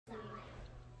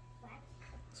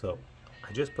So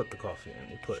I just put the coffee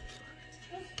in. You put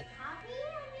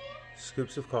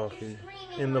scoops of coffee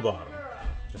in the bottom,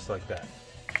 just like that.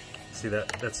 See that?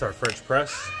 That's our French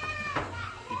press.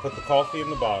 You put the coffee in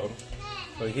the bottom.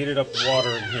 So you heated up the water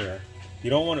in here.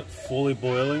 You don't want it fully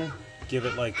boiling. Give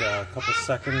it like a couple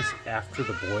seconds after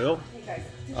the boil.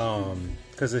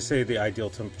 Because they say the ideal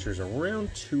temperatures are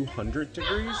around 200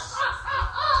 degrees.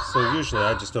 So usually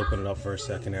I just open it up for a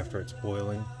second after it's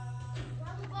boiling.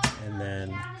 And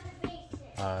then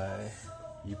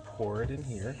you pour it in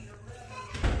here.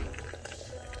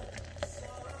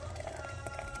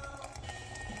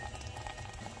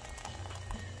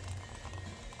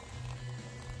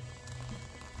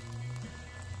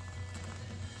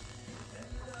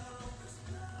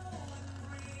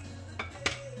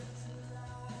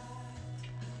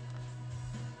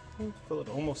 Fill it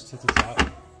almost to the top.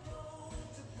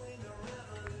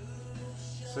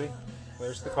 See?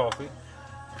 There's the coffee.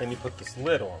 Then you put this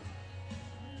lid on.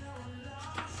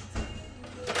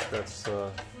 That's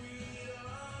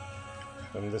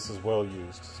and this is well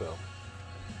used, so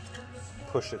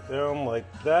push it down like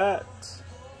that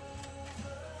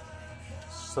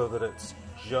so that it's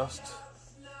just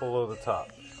below the top.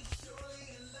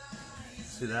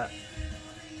 See that?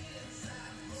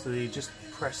 So you just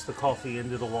press the coffee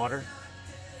into the water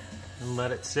and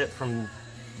let it sit from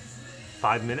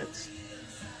 5 minutes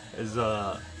is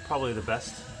probably the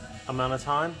best amount of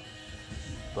time,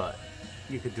 but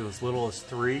you could do as little as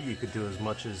 3, you could do as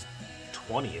much as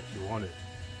 20 if you wanted.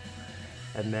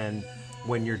 And then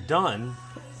when you're done,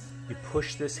 you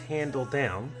push this handle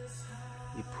down,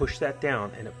 you push that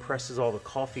down, and it presses all the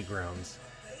coffee grounds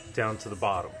down to the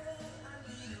bottom.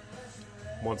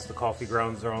 Once the coffee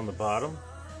grounds are on the bottom,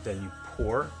 then you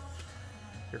pour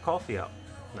your coffee out.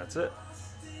 That's it.